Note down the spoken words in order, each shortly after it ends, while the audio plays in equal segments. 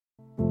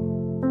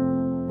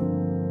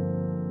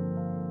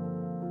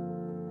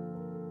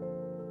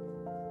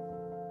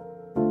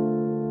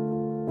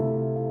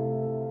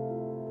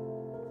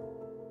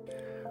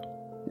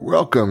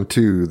Welcome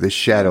to The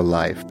Shadow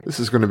Life. This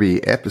is going to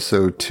be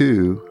episode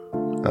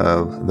 2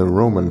 of The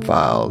Roman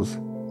Files,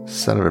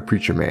 Son of a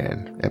Preacher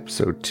Man,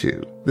 episode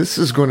 2. This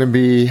is going to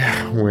be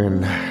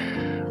when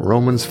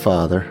Roman's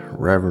father,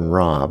 Reverend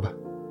Rob,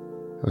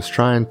 was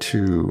trying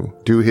to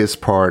do his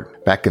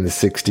part back in the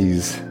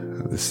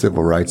 60s, the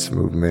civil rights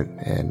movement,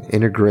 and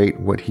integrate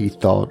what he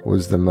thought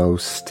was the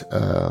most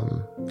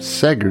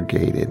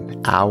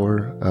segregated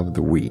hour of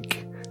the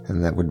week.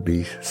 And that would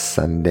be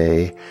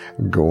Sunday,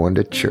 going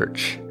to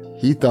church.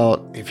 He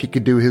thought if he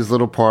could do his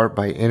little part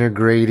by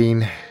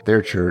integrating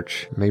their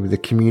church, maybe the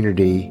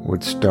community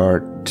would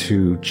start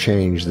to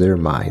change their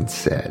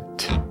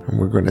mindset. And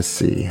we're going to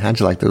see. How'd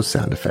you like those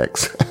sound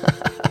effects?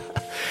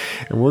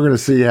 And we're going to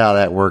see how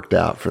that worked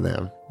out for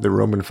them. The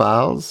Roman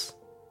Files,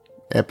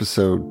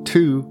 episode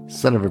 2,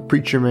 Son of a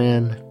Preacher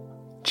Man,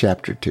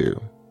 chapter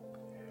 2.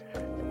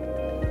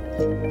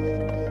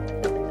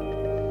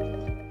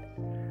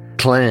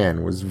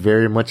 Klan was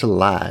very much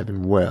alive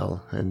and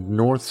well in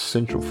north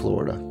central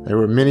Florida. There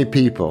were many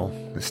people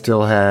that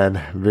still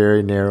had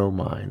very narrow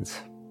minds.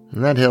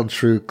 And that held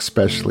true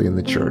especially in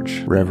the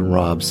church. Reverend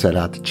Rob set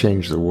out to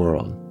change the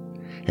world.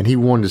 And he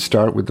wanted to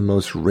start with the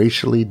most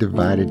racially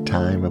divided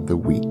time of the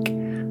week,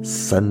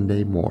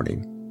 Sunday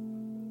morning.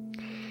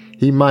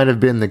 He might have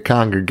been the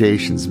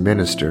congregation's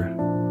minister,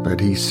 but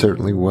he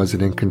certainly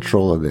wasn't in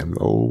control of them.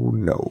 Oh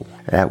no,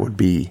 that would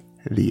be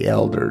the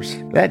elders.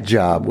 That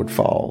job would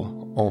fall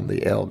on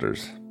the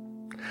elders.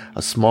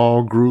 A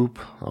small group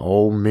of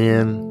old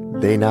men,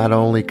 they not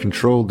only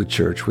controlled the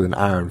church with an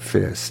iron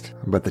fist,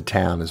 but the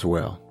town as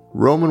well.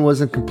 Roman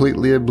wasn't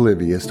completely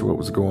oblivious to what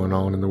was going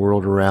on in the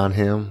world around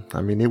him.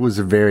 I mean, it was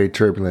a very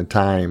turbulent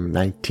time,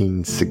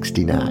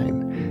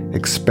 1969,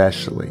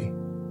 especially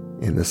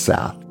in the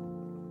South.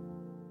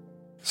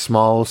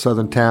 Small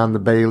southern town the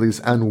Baileys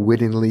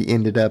unwittingly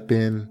ended up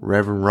in.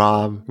 Reverend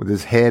Rob, with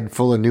his head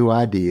full of new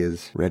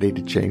ideas, ready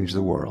to change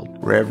the world.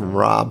 Reverend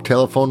Rob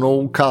telephoned an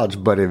old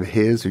college buddy of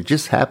his who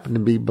just happened to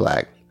be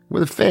black,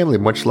 with a family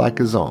much like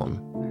his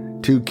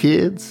own. 2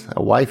 kids,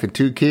 a wife and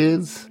 2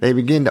 kids. They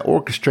began to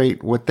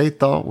orchestrate what they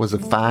thought was a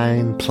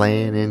fine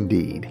plan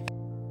indeed.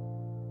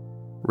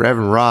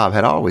 Reverend Rob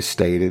had always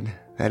stated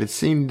that it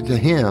seemed to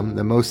him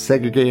the most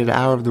segregated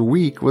hour of the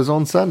week was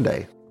on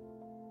Sunday.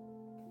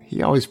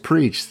 He always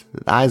preached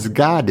that the eyes of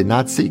God did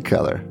not see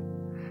color.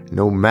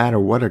 No matter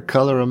what a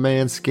color a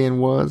man's skin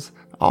was,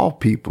 all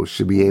people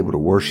should be able to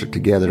worship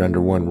together under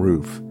one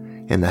roof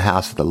in the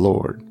house of the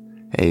Lord.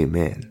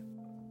 Amen.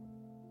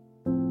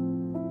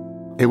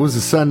 It was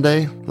a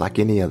Sunday like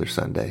any other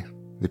Sunday.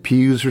 The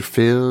pews were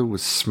filled with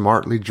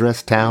smartly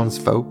dressed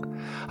townsfolk,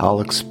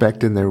 all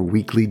expecting their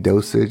weekly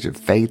dosage of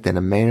faith in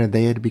a manner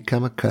they had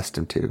become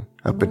accustomed to,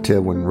 up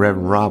until when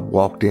Reverend Rob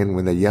walked in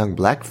with a young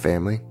black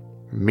family,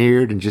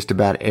 mirrored in just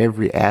about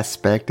every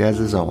aspect as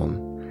his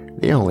own,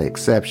 the only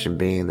exception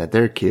being that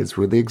their kids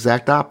were the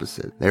exact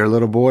opposite. Their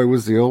little boy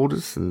was the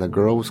oldest, and the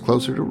girl was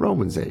closer to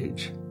Roman's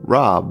age.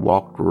 Rob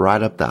walked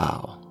right up the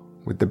aisle.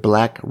 With the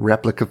black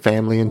replica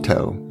family in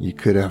tow, you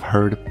could have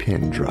heard a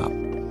pin drop.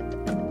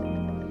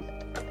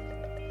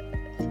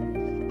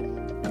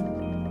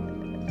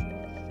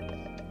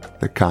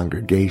 The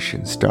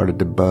congregation started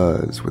to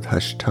buzz with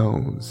hushed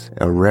tones,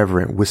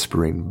 irreverent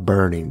whispering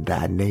burning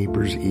thy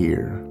neighbor's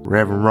ear.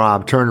 Reverend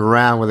Rob turned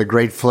around with a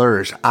great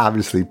flourish,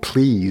 obviously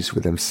pleased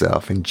with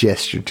himself, and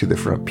gestured to the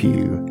front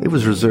pew. It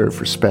was reserved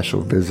for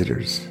special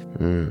visitors.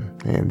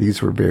 And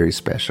these were very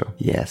special.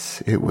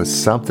 Yes, it was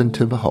something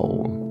to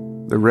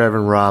behold. The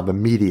Reverend Rob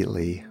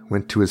immediately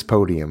went to his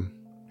podium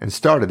and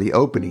started the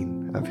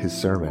opening of his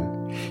sermon.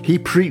 He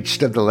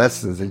preached of the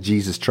lessons that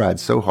Jesus tried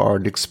so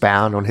hard to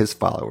expound on his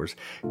followers.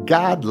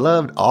 God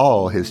loved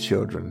all his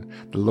children.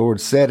 The Lord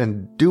said,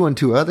 and do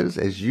unto others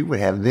as you would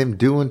have them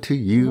do unto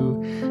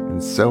you,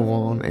 and so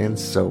on and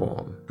so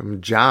on. From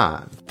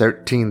John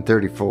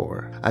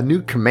 13:34, a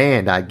new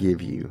command I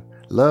give you,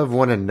 love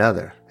one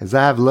another. As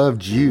I have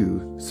loved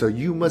you, so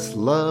you must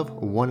love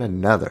one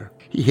another.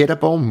 He hit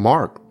up on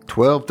Mark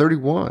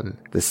 12:31.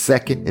 The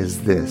second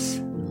is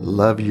this,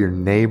 love your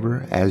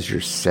neighbor as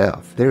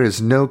yourself. There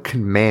is no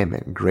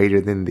commandment greater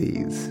than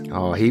these.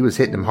 Oh, he was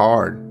hitting them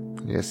hard.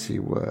 Yes, he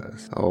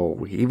was. Oh,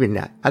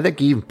 I think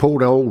he even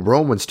pulled old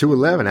Romans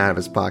 2:11 out of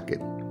his pocket.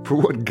 For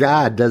what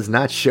God does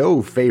not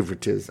show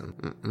favoritism.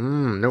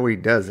 No, he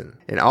doesn't.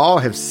 And all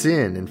have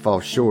sinned and fall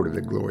short of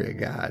the glory of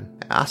God.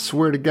 I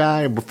swear to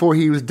God, before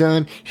he was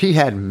done, he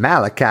had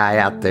Malachi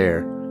out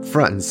there,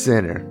 front and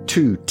center,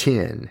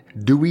 2:10.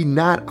 Do we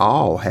not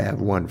all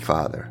have one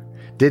Father?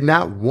 Did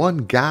not one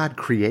God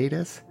create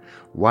us?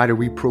 Why do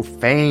we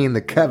profane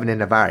the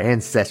covenant of our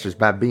ancestors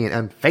by being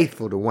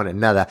unfaithful to one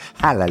another?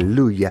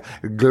 Hallelujah.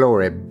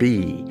 Glory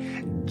be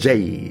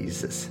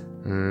Jesus.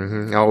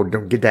 Oh,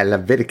 don't get that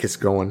Leviticus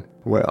going.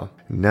 Well,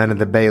 none of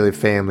the Bailey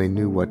family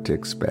knew what to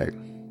expect.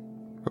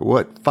 But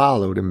what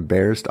followed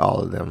embarrassed all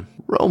of them.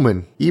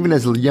 Roman, even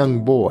as a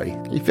young boy,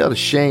 he felt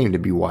ashamed to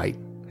be white.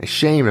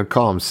 ashamed to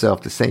call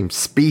himself the same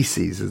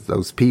species as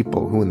those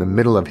people who in the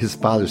middle of his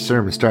father's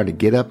sermon started to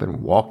get up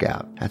and walk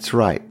out. That's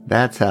right.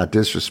 That's how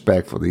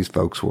disrespectful these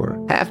folks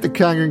were. Half the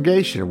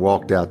congregation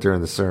walked out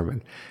during the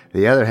sermon.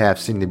 The other half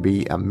seemed to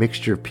be a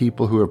mixture of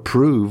people who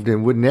approved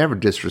and would never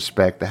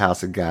disrespect the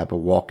house of God by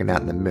walking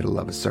out in the middle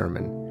of a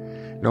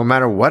sermon, no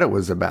matter what it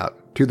was about,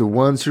 to the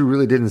ones who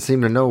really didn't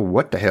seem to know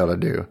what the hell to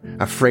do,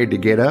 afraid to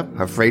get up,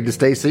 afraid to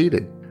stay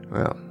seated.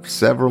 Well,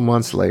 several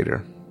months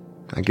later,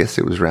 I guess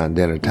it was around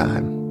dinner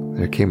time,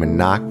 there came a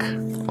knock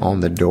on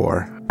the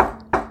door.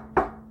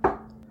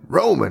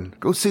 "Roman,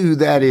 go see who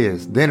that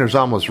is. Dinner's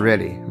almost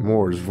ready."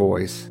 Moore's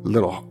voice, a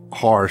little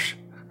harsh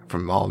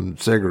from all the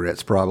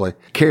cigarettes probably,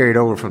 carried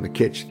over from the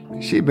kitchen.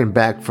 She'd been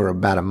back for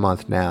about a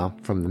month now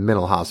from the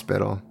mental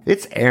hospital.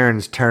 "It's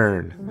Aaron's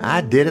turn. I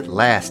did it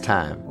last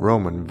time,"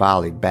 Roman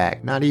volleyed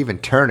back, not even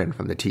turning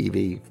from the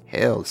TV.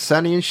 Hell,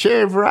 Sonny and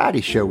Cher variety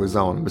show was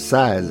on. And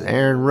besides,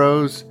 Aaron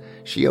Rose,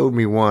 she owed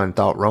me one,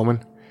 thought Roman.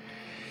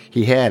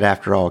 He had,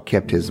 after all,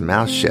 kept his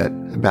mouth shut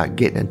about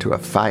getting into a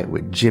fight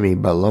with Jimmy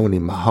Baloney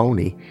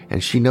Mahoney,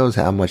 and she knows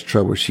how much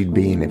trouble she'd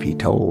be in if he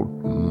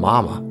told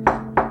Mama.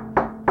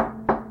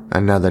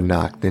 Another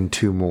knock, then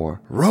two more.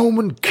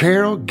 "Roman,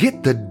 Carol,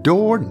 get the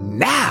door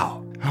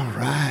now!"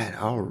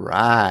 All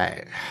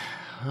right.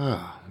 Oh,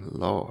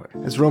 Lord.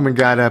 As Roman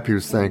got up, he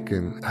was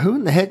thinking, who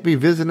in the heck be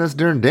visiting us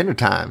during dinner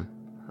time?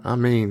 I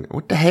mean,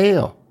 what the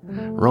hell?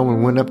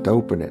 Roman went up to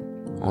open it.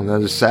 On the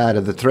other side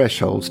of the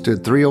threshold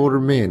stood three older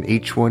men,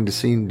 each one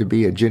seemed to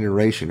be a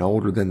generation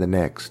older than the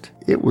next.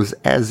 It was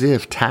as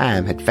if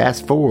time had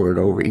fast-forwarded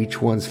over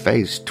each one's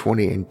face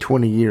 20 and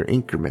 20-year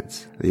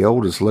increments, the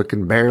oldest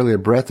looking barely a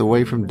breath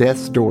away from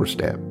death's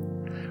doorstep.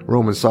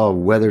 Roman saw a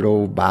weathered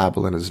old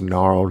Bible in his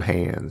gnarled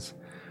hands,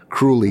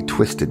 cruelly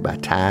twisted by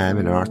time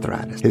and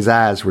arthritis. His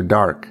eyes were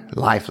dark,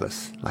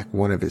 lifeless, like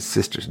one of his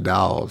sister's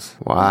dolls.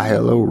 "Why,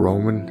 hello,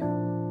 Roman.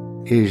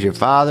 Is your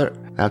father?"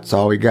 That's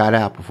all he got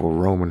out before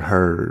Roman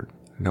heard.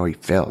 No, he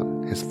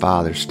felt his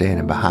father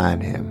standing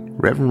behind him.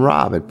 Reverend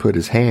Rob had put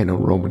his hand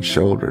on Roman's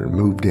shoulder and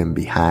moved him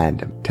behind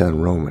him,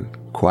 telling Roman,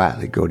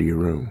 "Quietly go to your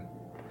room."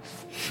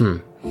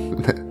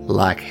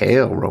 Like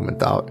hell, Roman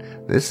thought.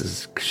 This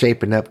is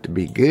shaping up to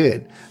be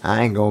good.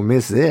 I ain't gonna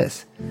miss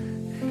this.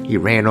 He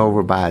ran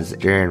over by his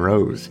Aaron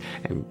Rose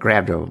and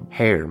grabbed her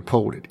hair and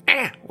pulled it.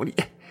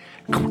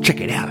 Go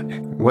check it out.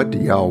 "What do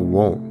y'all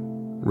want?"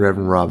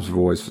 Reverend Rob's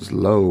voice was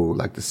low,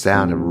 like the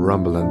sound of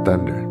rumbling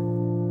thunder.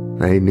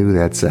 They knew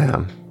that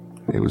sound.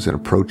 It was an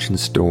approaching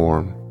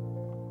storm.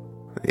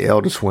 The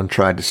eldest one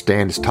tried to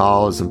stand as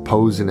tall, as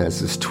imposing as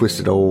his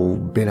twisted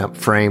old bent-up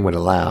frame would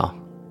allow,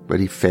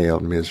 but he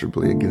failed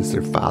miserably against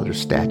their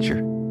father's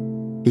stature.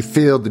 He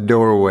filled the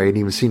doorway and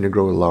even seemed to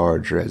grow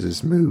larger as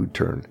his mood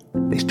turned.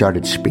 They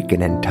started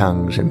speaking in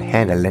tongues and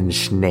handling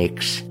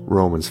snakes.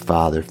 Roman's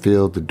father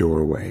filled the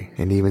doorway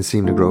and even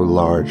seemed to grow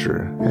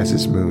larger as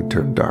his mood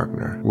turned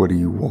darker. "What do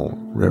you want?"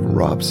 Reverend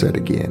Rob said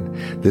again.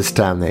 This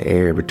time the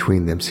air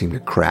between them seemed to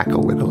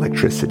crackle with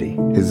electricity.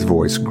 His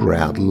voice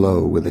growled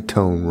low with a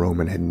tone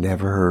Roman had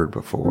never heard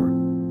before.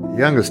 The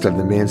youngest of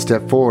the men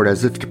stepped forward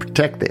as if to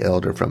protect the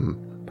elder from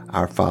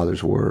our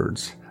father's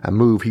words, a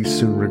move he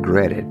soon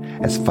regretted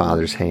as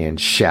father's hand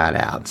shot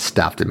out and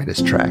stopped him in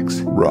his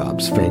tracks.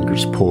 Rob's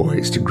fingers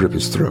poised to grip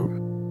his throat.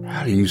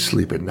 "How do you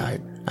sleep at night?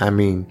 I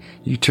mean,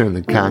 you turn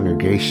the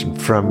congregation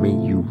from me,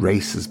 you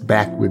racist,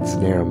 backwards,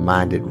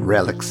 narrow-minded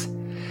relics.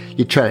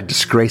 You try to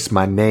disgrace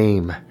my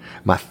name,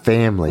 my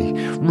family,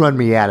 run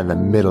me out in the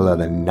middle of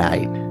the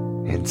night.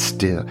 And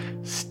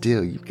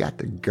still, you've got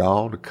the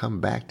gall to come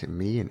back to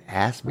me and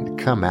ask me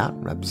to come out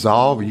and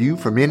absolve you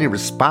from any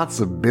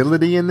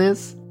responsibility in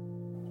this?"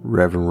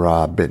 Reverend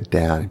Rob bent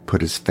down and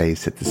put his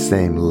face at the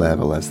same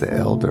level as the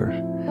elder,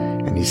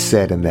 and he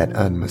said in that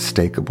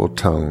unmistakable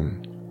tone,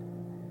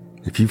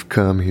 "If you've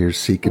come here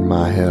seeking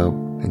my help,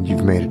 and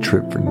you've made a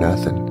trip for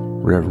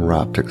nothing." Reverend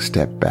Rob took a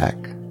step back.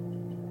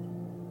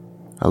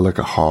 A look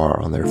of horror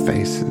on their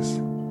faces,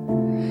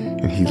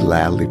 and he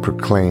loudly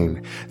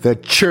proclaimed, "The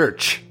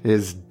church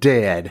is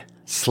dead,"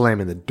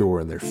 slamming the door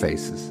in their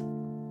faces.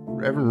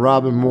 Reverend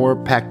Rob and Moore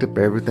packed up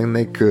everything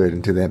they could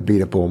into that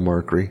beat-up old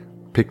Mercury,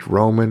 picked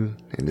Roman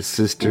and his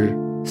sister,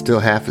 still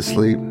half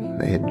asleep.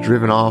 They had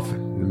driven off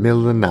in the middle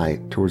of the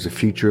night towards a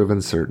future of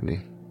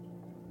uncertainty.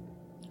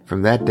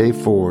 From that day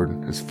forward,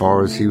 as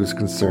far as he was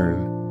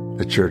concerned,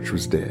 the church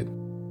was dead.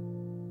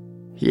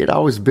 He had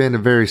always been a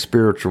very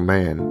spiritual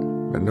man,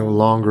 but no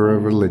longer a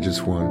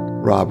religious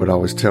one. Rob would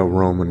always tell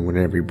Roman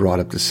whenever he brought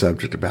up the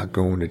subject about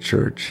going to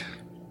church,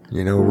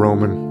 "You know,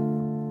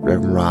 Roman,"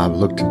 Reverend Rob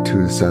looked into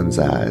his son's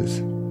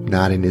eyes,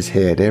 nodding his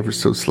head ever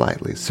so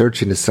slightly,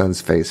 searching his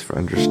son's face for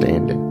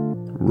understanding.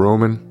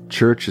 "Roman,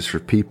 church is for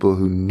people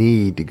who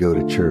need to go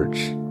to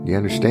church. You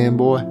understand,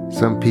 boy?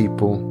 Some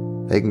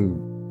people, they can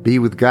be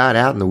with God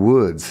out in the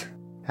woods,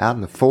 out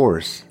in the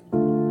forest.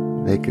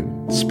 They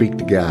can speak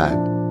to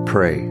God,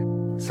 pray.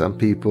 Some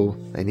people,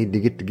 they need to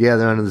get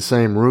together under the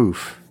same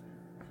roof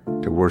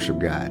to worship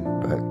God.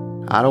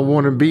 But I don't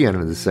want to be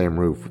under the same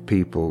roof with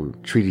people who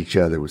treat each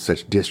other with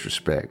such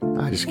disrespect.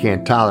 I just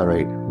can't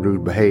tolerate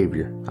rude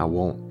behavior. I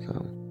won't.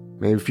 So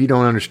maybe if you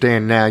don't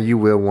understand now, you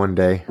will one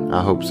day.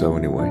 I hope so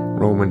anyway.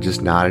 Roman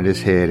just nodded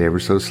his head ever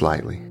so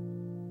slightly,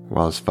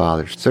 while his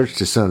father searched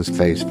his son's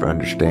face for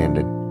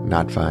understanding,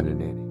 not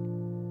finding any.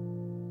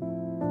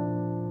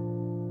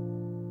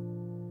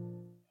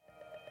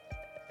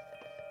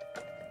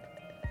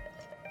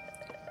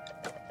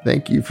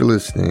 Thank you for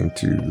listening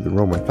to The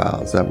Roman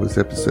Files. That was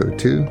episode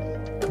 2,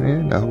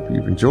 and I hope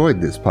you've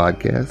enjoyed this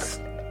podcast.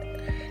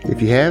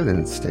 If you have,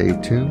 then stay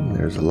tuned.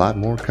 There's a lot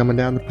more coming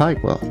down the pipe,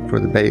 well,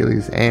 for the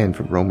Baileys and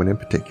for Roman in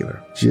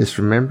particular. Just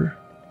remember,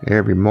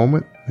 every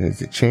moment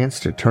there's a chance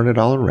to turn it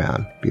all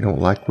around. If you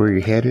don't like where you're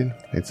headed,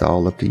 it's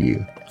all up to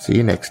you. See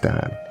you next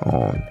time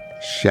on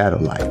Shadow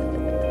Light.